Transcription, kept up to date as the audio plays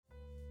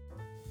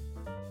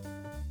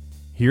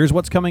Here's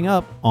what's coming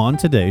up on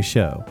today's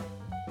show.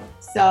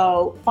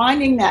 So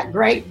finding that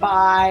great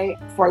buy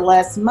for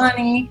less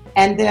money,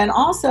 and then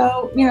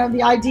also,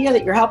 the idea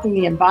that you're helping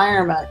the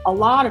environment. A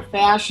lot of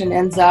fashion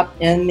ends up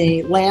in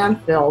the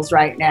landfills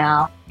right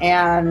now.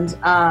 And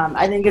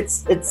I think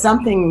it's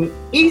something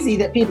easy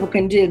that people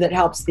can do that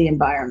helps the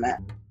environment.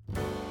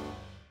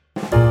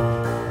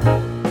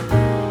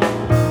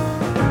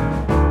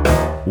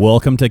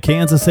 Welcome to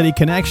Kansas City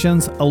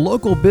Connections, a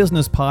local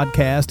business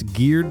podcast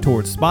geared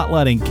towards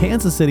spotlighting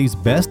Kansas City's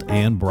best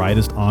and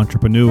brightest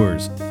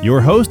entrepreneurs. Your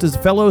host is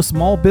fellow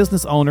small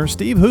business owner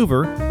Steve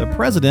Hoover, the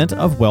president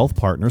of Wealth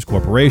Partners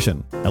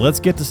Corporation. Now let's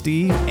get to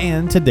Steve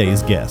and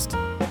today's guest.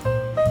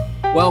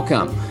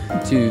 Welcome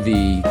to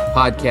the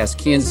podcast,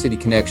 Kansas City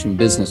Connection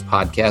Business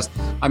Podcast.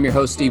 I'm your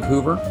host, Steve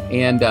Hoover,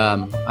 and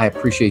I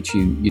appreciate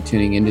you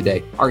tuning in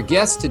today. Our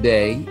guest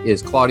today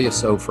is Claudia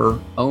Sophir,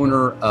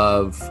 owner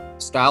of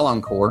Style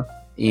Encore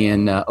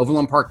in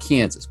Overland Park,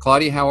 Kansas.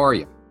 Claudia, how are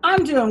you?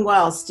 I'm doing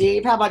well,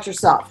 Steve. How about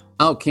yourself?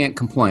 Oh, can't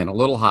complain. A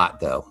little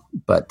hot, though.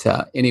 But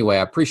anyway,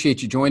 I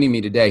appreciate you joining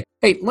me today.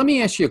 Hey, let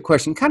me ask you a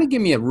question. Kind of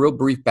give me a real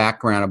brief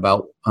background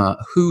about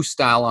who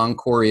Style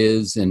Encore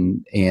is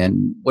and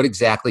what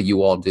exactly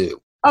you all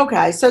do.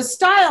 Okay, so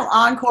Style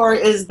Encore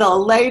is the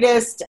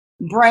latest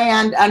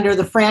brand under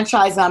the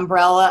franchise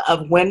umbrella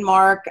of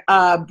Winmark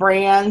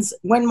brands.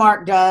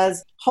 Winmark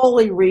does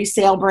wholly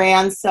resale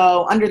brands.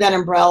 So under that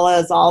umbrella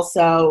is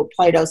also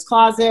Plato's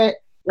Closet,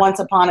 Once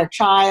Upon a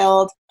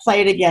Child,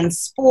 Play It Again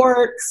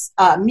Sports,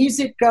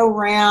 Music Go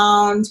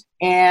Round,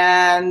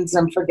 and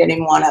I'm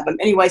forgetting one of them.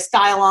 Anyway,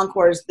 Style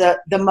Encore is the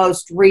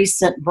most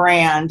recent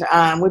brand.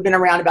 We've been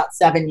around about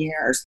 7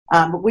 years.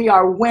 But we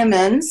are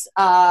women's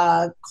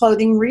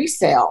clothing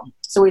resale.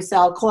 So we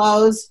sell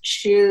clothes,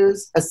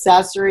 shoes,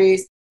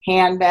 accessories,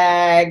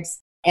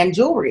 handbags, and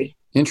jewelry.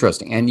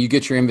 Interesting. And you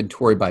get your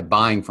inventory by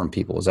buying from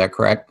people. Is that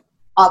correct?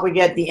 We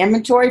get the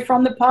inventory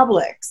from the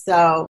public.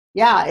 So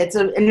yeah, it's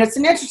an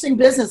interesting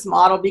business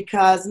model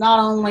because not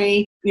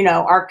only,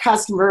 our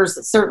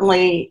customers,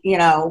 certainly,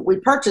 we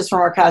purchase from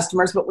our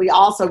customers, but we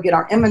also get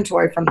our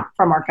inventory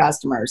from our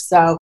customers.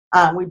 So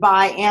we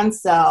buy and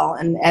sell,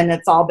 and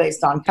it's all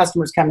based on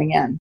customers coming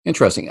in.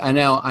 Interesting. I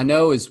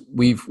know as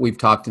we've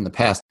talked in the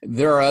past,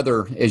 there are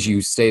other, as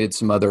you stated,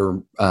 some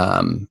other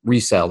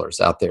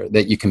resellers out there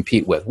that you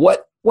compete with.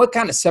 What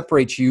kind of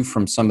separates you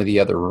from some of the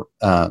other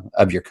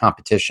of your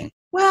competition?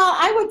 Well,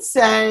 I would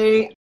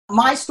say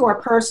my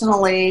store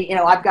personally,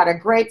 I've got a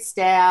great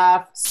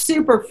staff,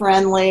 super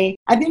friendly.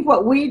 I think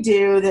what we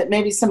do that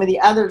maybe some of the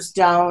others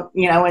don't,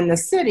 in the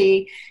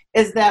city,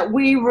 is that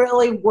we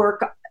really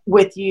work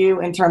with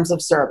you in terms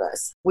of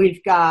service.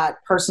 We've got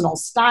personal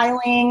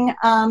styling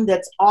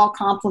that's all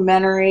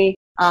complimentary.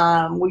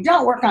 We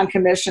don't work on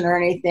commission or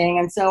anything.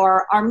 And so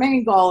our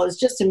main goal is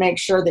just to make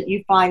sure that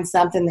you find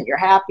something that you're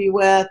happy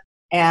with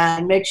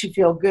and makes you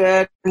feel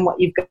good in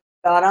what you've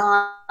got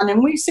on.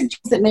 And we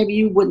suggest that maybe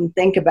you wouldn't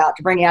think about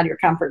to bring you out of your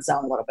comfort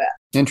zone a little bit.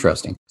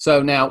 Interesting.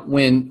 So now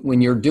when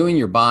you're doing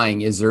your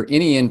buying, is there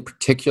any in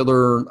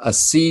particular a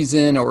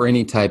season or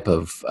any type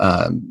of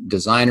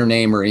designer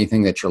name or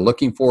anything that you're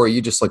looking for? Or are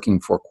you just looking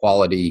for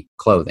quality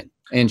clothing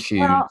and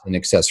shoes and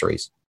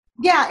accessories?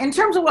 Yeah, in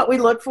terms of what we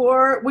look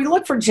for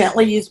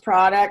gently used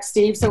products,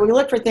 Steve. So we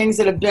look for things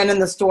that have been in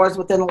the stores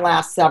within the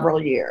last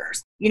several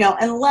years,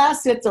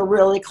 unless it's a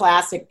really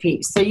classic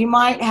piece. So you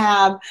might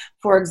have,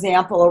 for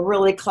example, a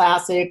really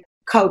classic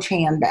Coach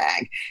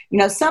handbag.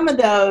 Some of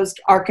those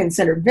are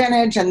considered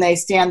vintage and they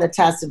stand the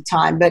test of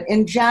time. But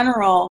in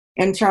general,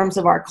 in terms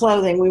of our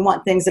clothing, we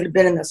want things that have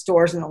been in the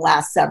stores in the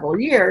last several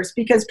years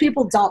because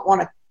people don't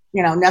want to,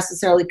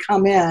 necessarily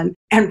come in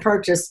and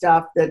purchase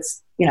stuff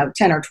that's,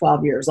 10 or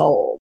 12 years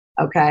old.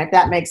 Okay, if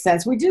that makes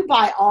sense. We do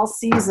buy all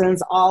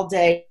seasons, all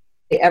day,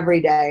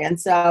 every day. And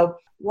so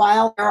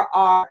while there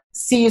are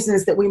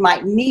seasons that we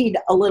might need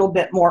a little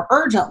bit more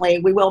urgently,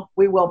 we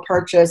will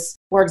purchase,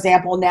 for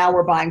example, now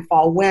we're buying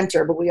fall,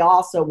 winter, but we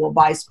also will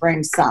buy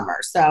spring, summer.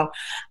 So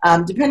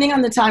depending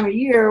on the time of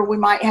year, we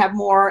might have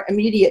more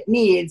immediate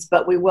needs,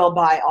 but we will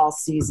buy all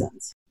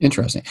seasons.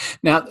 Interesting.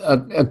 Now,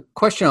 a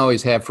question I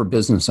always have for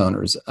business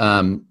owners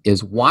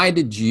is why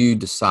did you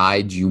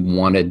decide you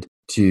wanted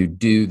to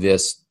do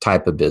this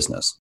type of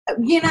business?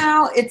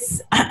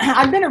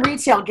 I've been a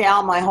retail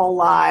gal my whole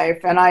life,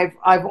 and I've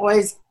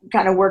always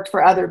kind of worked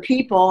for other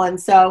people. And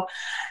so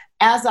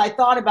as I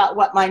thought about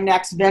what my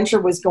next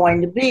venture was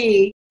going to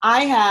be,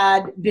 I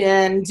had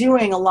been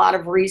doing a lot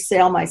of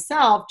resale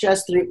myself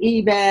just through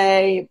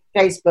eBay,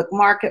 Facebook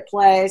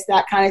Marketplace,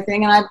 that kind of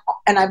thing.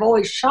 And I've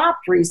always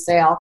shopped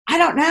resale. I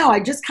don't know. I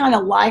just kind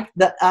of like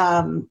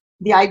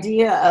the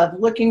idea of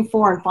looking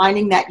for and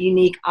finding that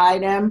unique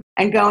item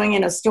and going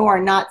in a store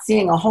and not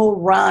seeing a whole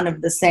run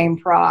of the same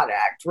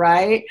product,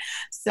 right?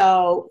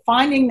 So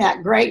finding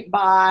that great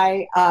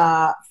buy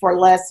for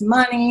less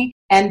money.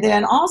 And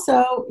then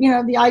also,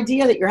 the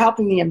idea that you're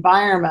helping the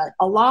environment.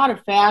 A lot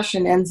of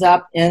fashion ends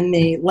up in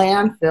the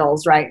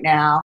landfills right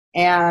now.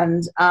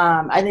 And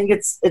I think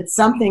it's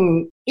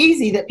something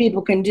easy that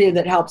people can do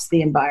that helps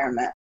the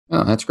environment.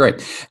 Oh, that's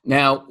great.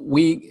 Now,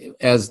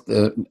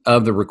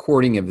 of the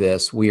recording of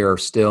this, we are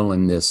still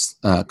in this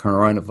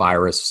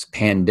coronavirus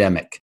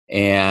pandemic,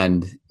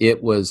 and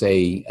it was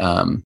a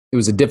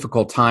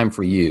difficult time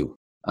for you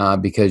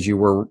because you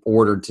were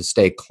ordered to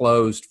stay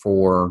closed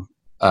for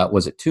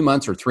was it 2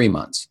 months or 3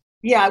 months?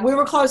 Yeah, we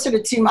were closer to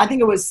 2. I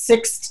think it was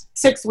six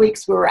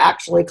weeks we were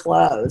actually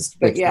closed.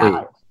 But 6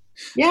 weeks.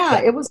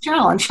 Yeah, it was a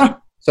challenge.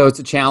 So it's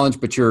a challenge,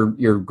 but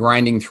you're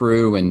grinding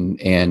through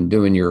and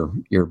doing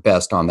your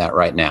best on that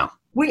right now.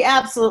 We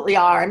absolutely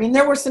are. I mean,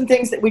 there were some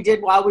things that we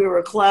did while we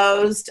were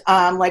closed.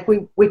 Like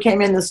we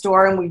came in the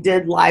store and we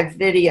did live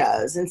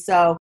videos. And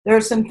so there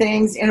are some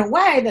things in a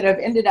way that have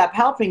ended up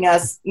helping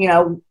us,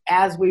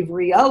 as we've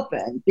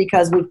reopened,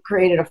 because we've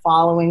created a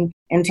following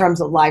in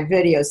terms of live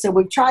videos. So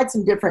we've tried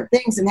some different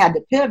things and had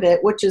to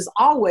pivot, which is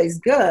always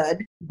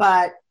good.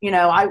 But,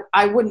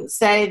 I wouldn't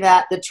say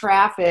that the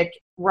traffic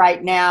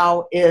right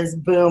now is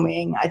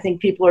booming. I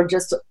think people are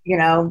just,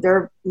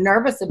 they're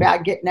nervous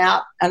about getting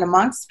out and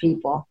amongst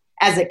people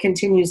as it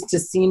continues to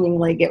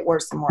seemingly get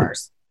worse and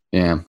worse.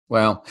 Yeah.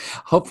 Well,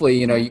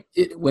 hopefully,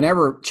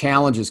 whenever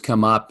challenges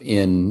come up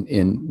in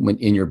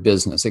your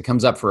business, it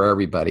comes up for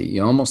everybody.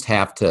 You almost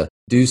have to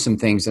do some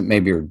things that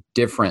maybe are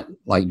different,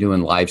 like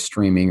doing live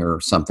streaming or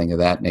something of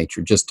that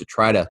nature, just to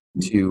try to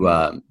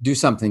do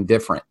something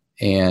different.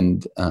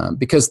 And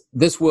because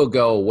this will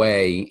go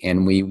away,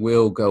 and we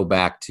will go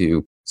back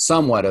to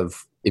somewhat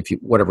of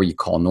whatever you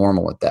call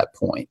normal at that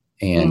point.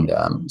 And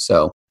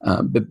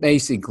but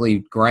basically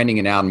grinding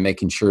it out and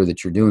making sure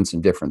that you're doing some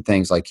different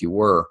things like you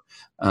were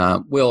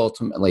will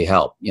ultimately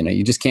help.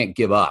 You just can't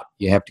give up.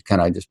 You have to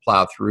kind of just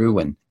plow through.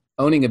 And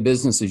owning a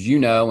business, as you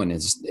know, and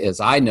as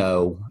I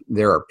know,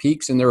 there are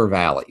peaks and there are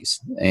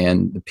valleys.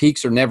 And the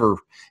peaks are never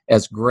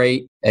as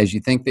great as you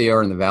think they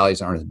are, and the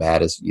valleys aren't as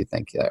bad as you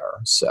think they are.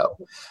 So,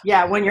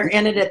 yeah, when you're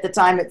in it at the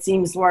time, it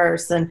seems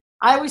worse. And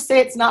I always say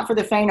it's not for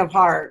the faint of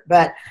heart,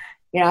 but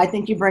I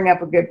think you bring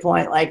up a good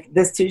point. Like,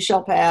 this too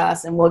shall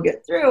pass and we'll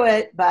get through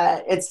it.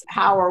 But it's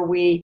how are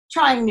we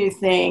trying new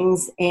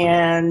things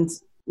and,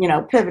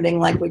 pivoting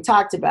like we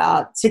talked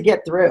about to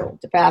get through,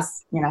 to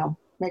pass, And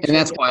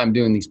that's why I'm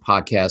doing these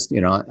podcasts.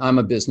 I'm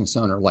a business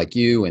owner like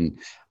you. And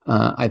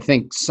I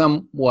think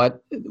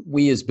somewhat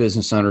we as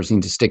business owners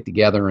need to stick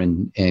together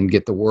and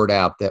get the word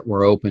out that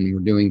we're open,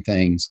 we're doing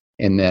things,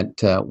 and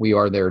that we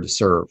are there to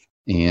serve.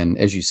 And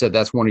as you said,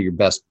 that's one of your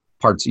best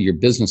parts of your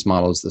business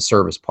model is the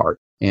service part,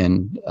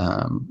 and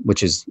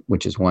which is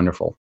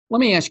wonderful. Let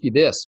me ask you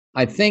this.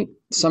 I think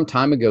some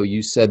time ago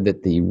you said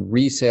that the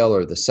resale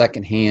or the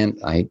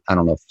secondhand, I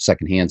don't know if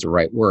secondhand's the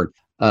right word,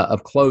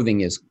 of clothing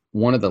is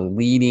one of the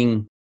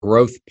leading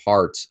growth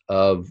parts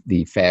of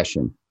the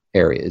fashion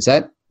area.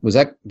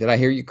 Did I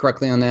hear you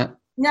correctly on that?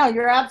 No,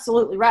 you're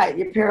absolutely right.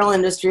 The apparel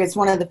industry is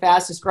one of the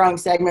fastest growing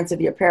segments of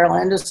the apparel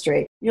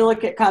industry. You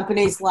look at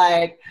companies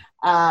like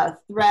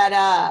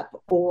ThredUp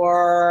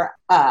or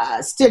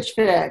Stitch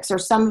Fix or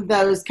some of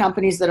those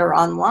companies that are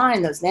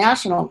online, those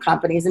national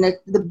companies, and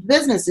the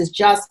business is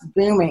just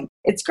booming.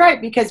 It's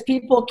great because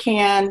people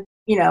can,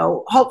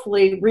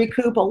 hopefully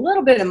recoup a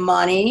little bit of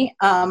money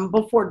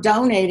before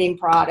donating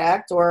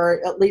product, or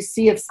at least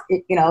see if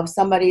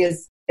somebody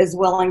is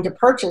willing to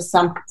purchase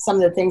some of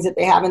the things that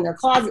they have in their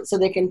closet, so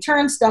they can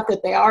turn stuff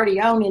that they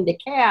already own into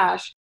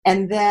cash,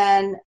 and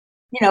then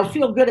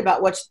feel good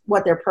about what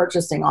they're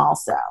purchasing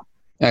also.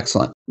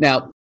 Excellent.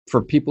 Now, for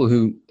people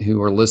who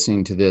are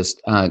listening to this,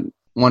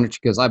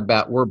 because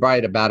we're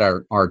right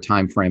about our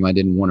time frame. I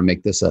didn't want to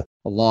make this a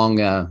long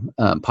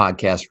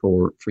podcast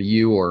for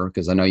you, or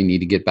because I know you need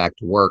to get back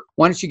to work.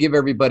 Why don't you give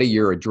everybody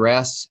your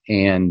address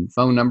and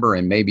phone number,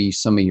 and maybe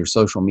some of your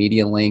social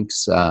media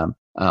links?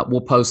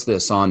 We'll post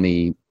this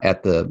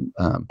at the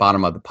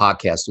bottom of the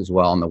podcast as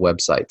well on the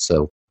website,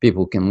 so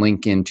people can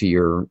link into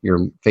your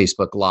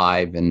Facebook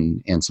Live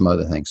and some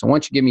other things. So why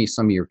don't you give me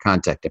some of your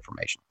contact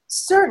information?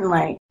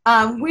 Certainly.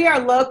 We are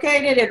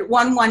located at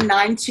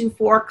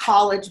 11924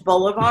 College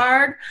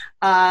Boulevard,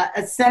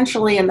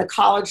 essentially in the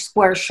College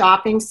Square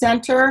Shopping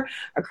Center,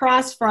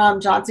 across from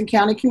Johnson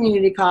County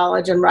Community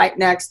College and right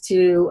next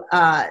to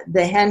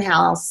the Hen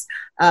House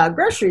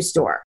grocery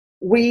store.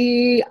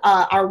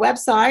 Our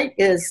website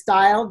is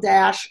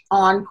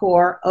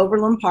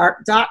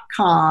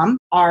style-encore-overlandpark.com.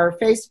 Our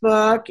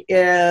Facebook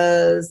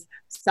is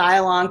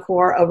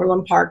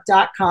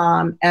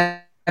styleencore-overlandpark.com,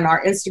 and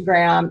our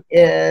Instagram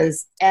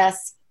is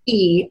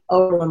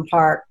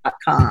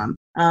seoverlandpark.com.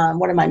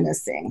 What am I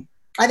missing?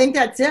 I think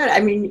that's it. I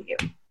mean,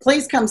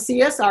 please come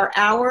see us. Our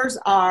hours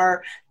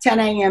are 10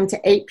 a.m. to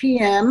 8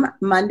 p.m.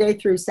 Monday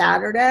through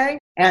Saturday,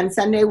 and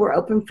Sunday we're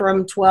open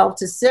from 12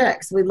 to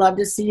 6. We'd love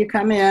to see you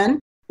come in.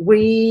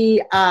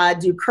 We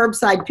do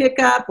curbside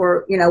pickup,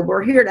 or,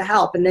 we're here to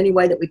help in any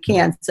way that we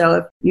can. So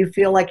if you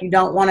feel like you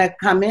don't want to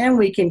come in,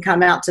 we can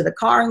come out to the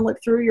car and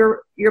look through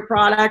your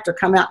product, or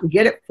come out and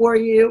get it for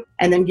you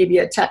and then give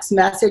you a text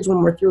message when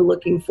we're through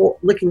looking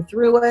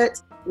through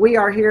it. We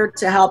are here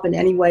to help in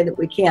any way that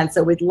we can.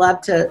 So we'd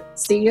love to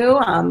see you.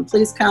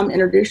 Please come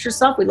introduce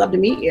yourself. We'd love to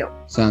meet you.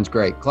 Sounds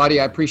great.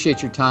 Claudia, I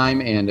appreciate your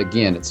time. And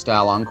again, it's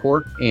Style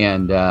Encore.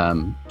 And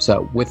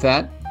so with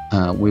that,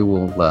 we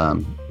will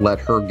let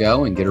her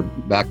go and get her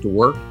back to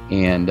work.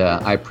 And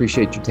I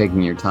appreciate you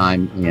taking your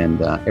time.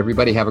 And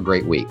everybody have a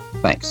great week.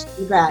 Thanks.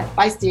 You bet.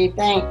 Bye, Steve.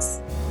 Thanks.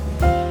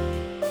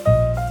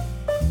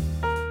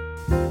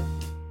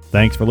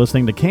 Thanks for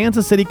listening to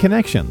Kansas City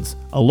Connections,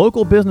 a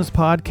local business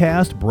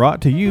podcast brought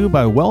to you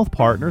by Wealth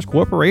Partners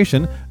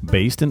Corporation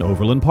based in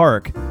Overland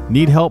Park.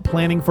 Need help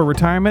planning for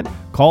retirement?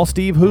 Call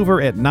Steve Hoover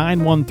at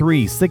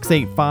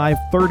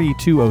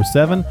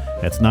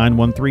 913-685-3207. That's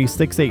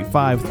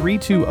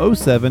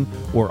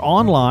 913-685-3207, or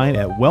online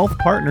at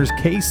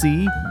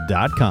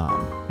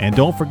wealthpartnerskc.com. And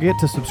don't forget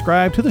to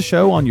subscribe to the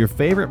show on your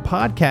favorite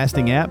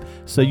podcasting app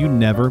so you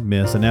never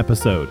miss an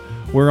episode.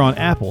 We're on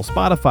Apple,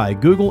 Spotify,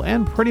 Google,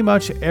 and pretty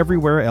much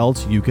everywhere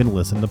else you can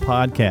listen to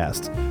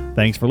podcasts.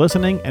 Thanks for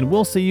listening, and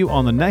we'll see you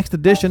on the next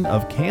edition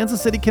of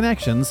Kansas City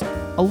Connections,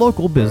 a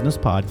local business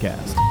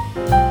podcast.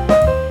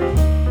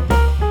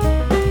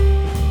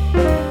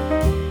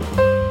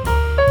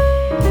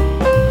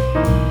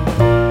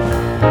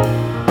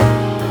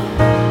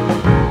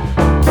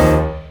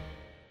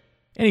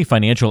 Any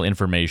financial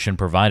information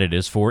provided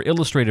is for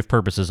illustrative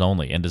purposes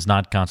only and does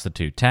not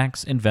constitute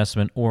tax,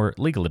 investment, or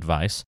legal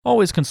advice.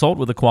 Always consult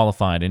with a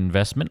qualified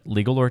investment,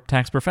 legal, or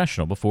tax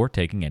professional before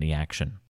taking any action.